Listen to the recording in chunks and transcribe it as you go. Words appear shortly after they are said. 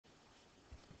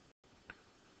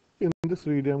In this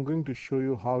video, I'm going to show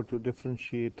you how to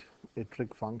differentiate a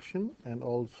trig function and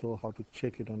also how to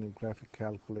check it on a graphic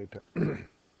calculator.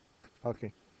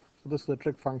 Okay, so this is the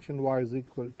trig function y is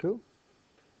equal to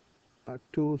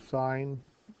 2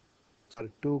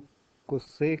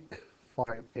 cosec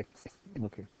 5x.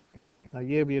 Okay, now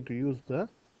here we have to use the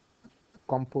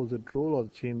composite rule or the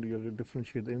chain rule to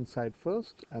differentiate the inside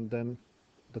first and then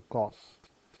the cos.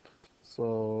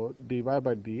 So dy by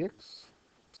dx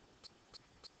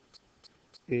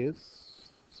is,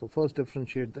 so first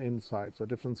differentiate the inside. So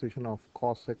differentiation of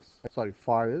cos x, sorry,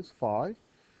 phi is phi.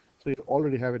 So you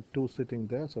already have a 2 sitting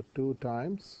there. So 2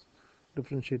 times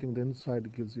differentiating the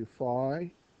inside gives you phi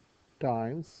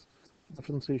times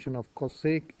differentiation of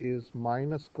cosec is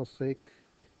minus cosec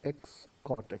x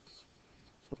cot x.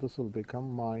 So this will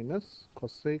become minus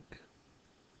cosec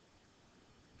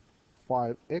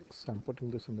 5x. I'm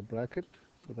putting this in the bracket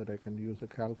so that I can use a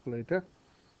calculator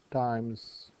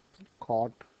times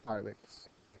cot 5x.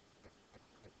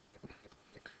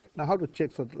 Now how to check?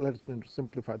 So let's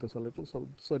simplify this a little.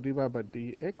 So dy by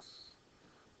dx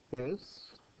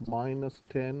is minus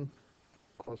 10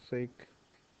 cosec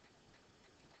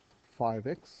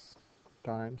 5x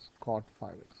times cot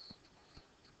 5x.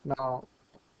 Now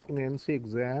in NC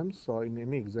exams or in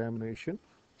any examination,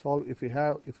 so if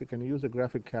you can use a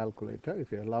graphic calculator,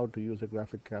 if you're allowed to use a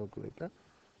graphic calculator,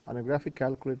 on a graphic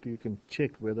calculator you can check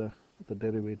whether the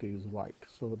derivative is right.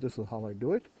 So this is how I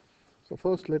do it. So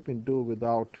first let me do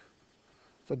without.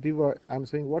 So dy, I'm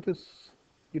saying what is,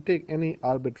 you take any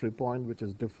arbitrary point which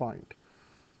is defined.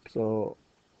 So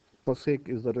cosec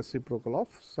is the reciprocal of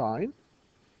sine.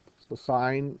 So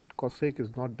sine cosec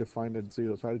is not defined at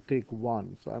 0. So I'll take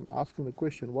 1. So I'm asking the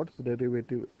question, what is the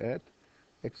derivative at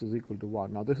x is equal to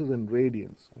 1? Now this is in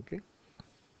radians. Okay.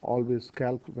 Always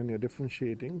when you're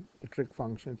differentiating a trig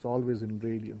function, it's always in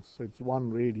radians. So it's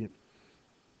 1 radian.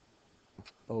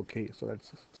 Okay, so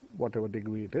that's whatever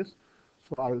degree it is.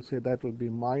 So I will say that will be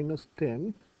minus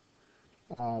 10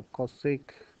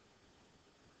 cosec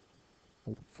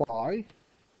phi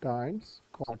times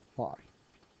cot phi.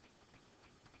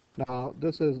 Now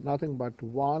this is nothing but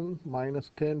 1 minus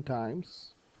 10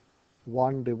 times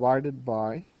 1 divided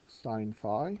by sine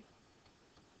phi.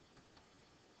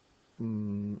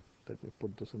 Let me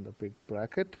put this in the big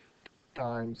bracket,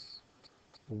 times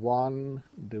 1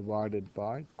 divided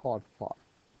by cot phi.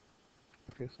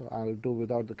 Okay, so I'll do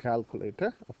without the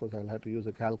calculator. Of course, I'll have to use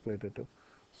a calculator too.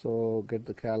 So get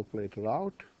the calculator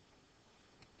out.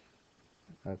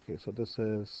 Okay, so this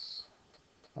is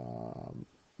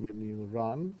when you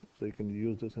run, so you can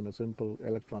use this in a simple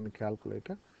electronic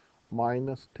calculator.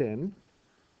 Minus 10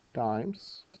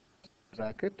 times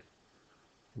bracket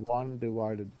 1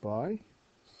 divided by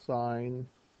sine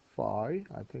phi,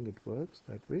 I think it works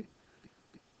that way,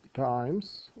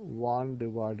 times 1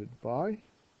 divided by,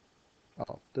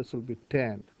 this will be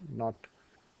 10, not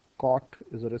cot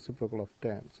is a reciprocal of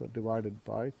 10, so divided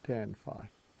by tan phi.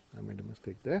 I made a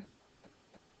mistake there.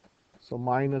 So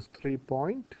minus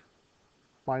 3.08.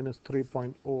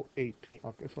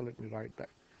 Okay, so let me write that.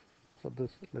 So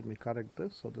this, let me correct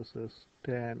this. So this is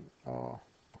tan.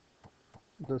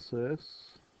 This is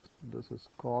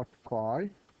cot phi.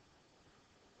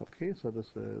 Okay, so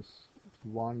this is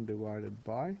 1 divided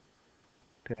by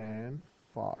tan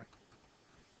phi,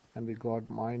 and we got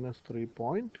minus 3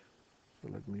 point. So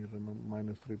let me remember,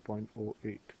 minus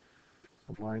 3.08.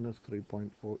 So minus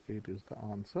 3.08 is the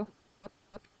answer.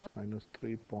 Minus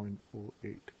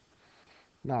 3.08.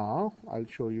 Now I'll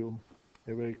show you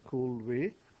a very cool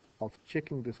way of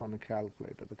checking this on a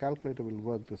calculator. The calculator will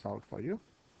work this out for you.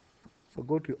 So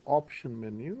go to option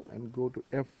menu and go to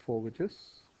F4, which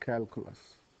is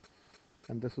calculus,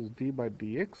 and this is d by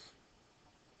dx.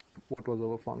 What was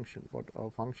our function? What our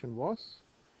function was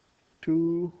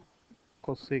 2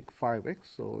 cosec 5x.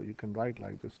 So you can write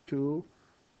like this: 2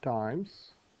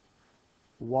 times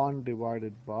 1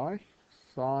 divided by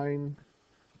sine,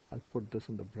 I'll put this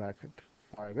in the bracket,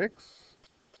 5x.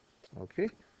 Okay,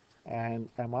 and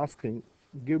I'm asking,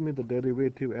 give me the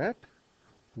derivative at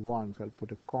 1. So I'll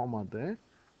put a comma there,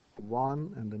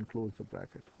 1, and then close the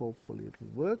bracket. Hopefully it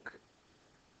will work.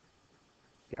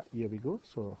 Yeah, here we go.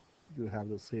 So you have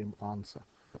the same answer,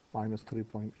 minus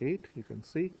 3.8. You can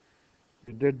see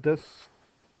we did this.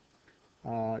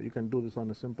 You can do this on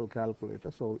a simple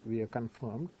calculator. So we have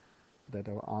confirmed that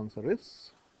our answer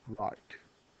is right.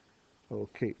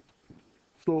 Okay,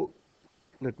 so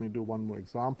let me do one more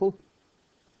example.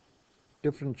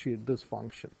 Differentiate this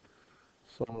function.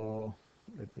 So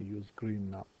let me use green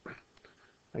now.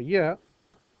 Here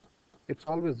it's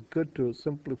always good to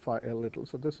simplify a little.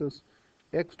 So this is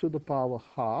x to the power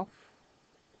half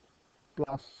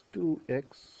plus 2x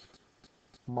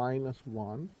minus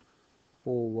 1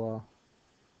 over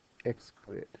x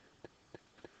squared.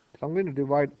 So I'm going to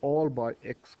divide all by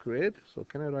x squared. So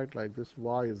can I write like this?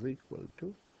 Y is equal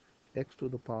to x to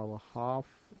the power half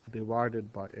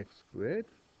divided by x squared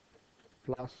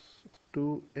plus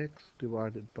 2x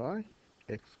divided by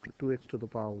 2x to the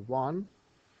power 1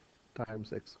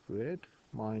 times x squared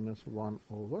minus 1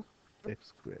 over x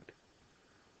squared.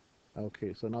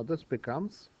 Okay, so now this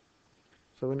becomes,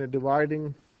 so when you're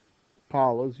dividing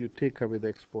powers, you take away the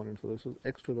exponent. So this is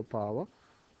x to the power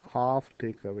half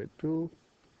take away 2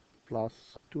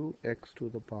 plus 2x to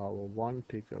the power 1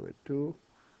 take away 2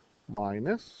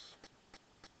 minus,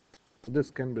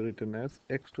 this can be written as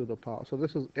x to the power, so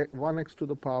this is 1x to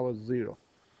the power 0.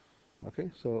 Okay,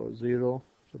 so 0,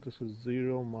 so this is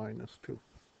 0 minus 2.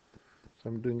 So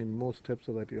I'm doing in more steps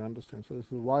so that you understand. So this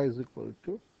is y is equal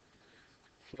to,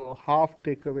 so half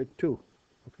take away 2.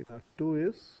 Okay, now 2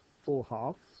 is 4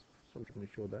 halves. So let me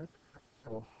show that.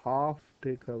 So half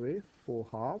take away 4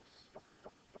 halves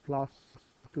plus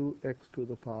 2x to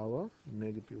the power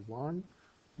negative 1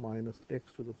 minus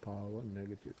x to the power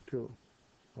negative 2.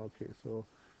 Okay, so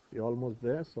we're almost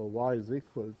there. So y is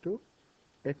equal to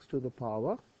x to the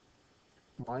power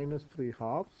minus 3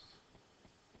 halves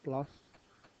plus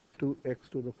 2x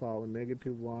to the power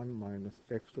negative 1 minus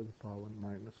x to the power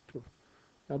minus 2.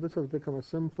 Now this has become a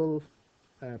simple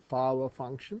power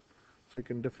function. So you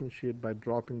can differentiate by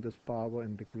dropping this power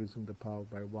and decreasing the power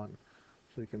by 1.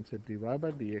 So you can say dy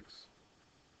by dx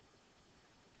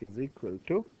is equal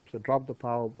to, so drop the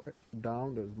power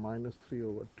down, there's minus 3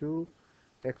 over 2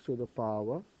 x to the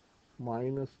power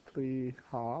minus 3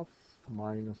 halves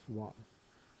minus 1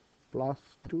 plus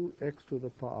 2x to the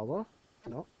power,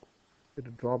 no, it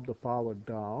will drop the power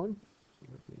down. So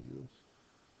let me use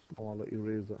smaller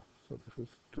eraser. So this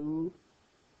is 2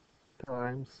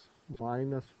 times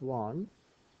minus 1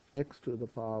 x to the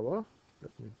power,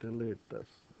 let me delete this,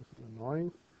 this is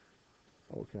annoying.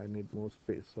 Okay, I need more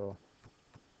space. So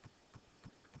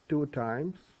 2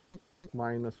 times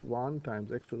minus 1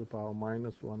 times x to the power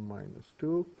minus 1 minus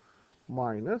 2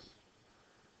 minus,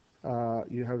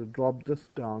 you have to drop this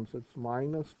down, so it's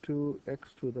minus 2x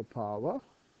to the power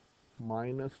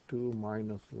minus 2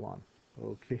 minus 1.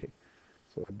 Okay,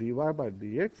 so dy by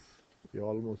dx, we're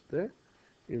almost there,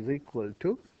 is equal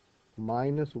to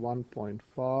minus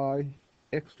 1.5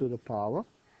 x to the power,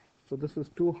 so this is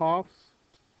 2 halves,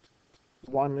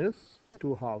 1 is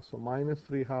 2 halves, so minus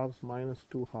 3 halves minus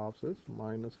 2 halves is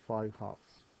minus 5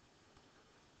 halves,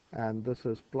 and this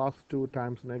is plus 2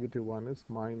 times negative 1 is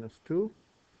minus 2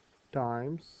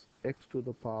 times x to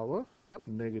the power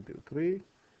negative 3,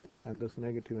 and this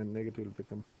negative and negative will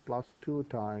become plus 2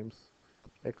 times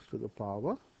x to the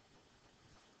power,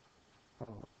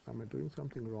 oh, am I doing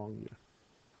something wrong here?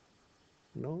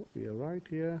 No, we are right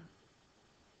here.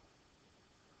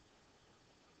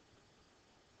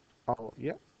 Oh,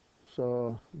 yeah.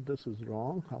 So this is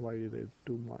wrong. How I did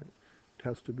 2 minus? It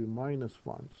has to be minus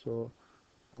 1. So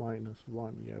minus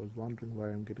 1. Yeah, I was wondering why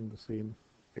I'm getting the same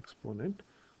exponent.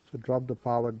 So drop the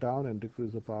power down and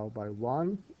decrease the power by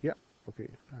 1. Yeah. Okay.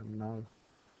 I'm now.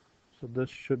 So this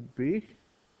should be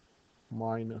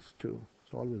minus 2.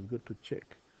 It's always good to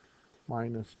check.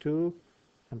 Minus 2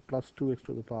 and plus 2x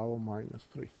to the power minus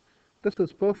 3. This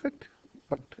is perfect,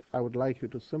 but I would like you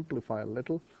to simplify a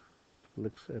little.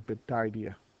 Looks a bit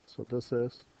tidier. So this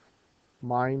is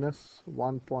minus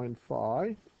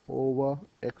 1.5 over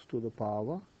x to the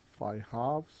power 5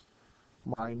 halves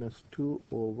minus 2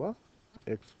 over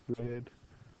x squared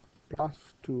plus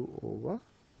 2 over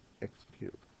x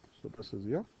cubed. So this is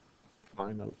your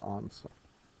final answer.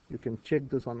 You can check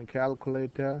this on a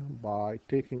calculator by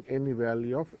taking any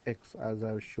value of x, as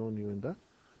I've shown you in the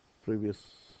previous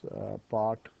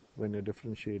part when you're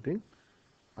differentiating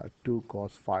 2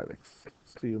 cos 5x.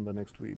 See you in the next video.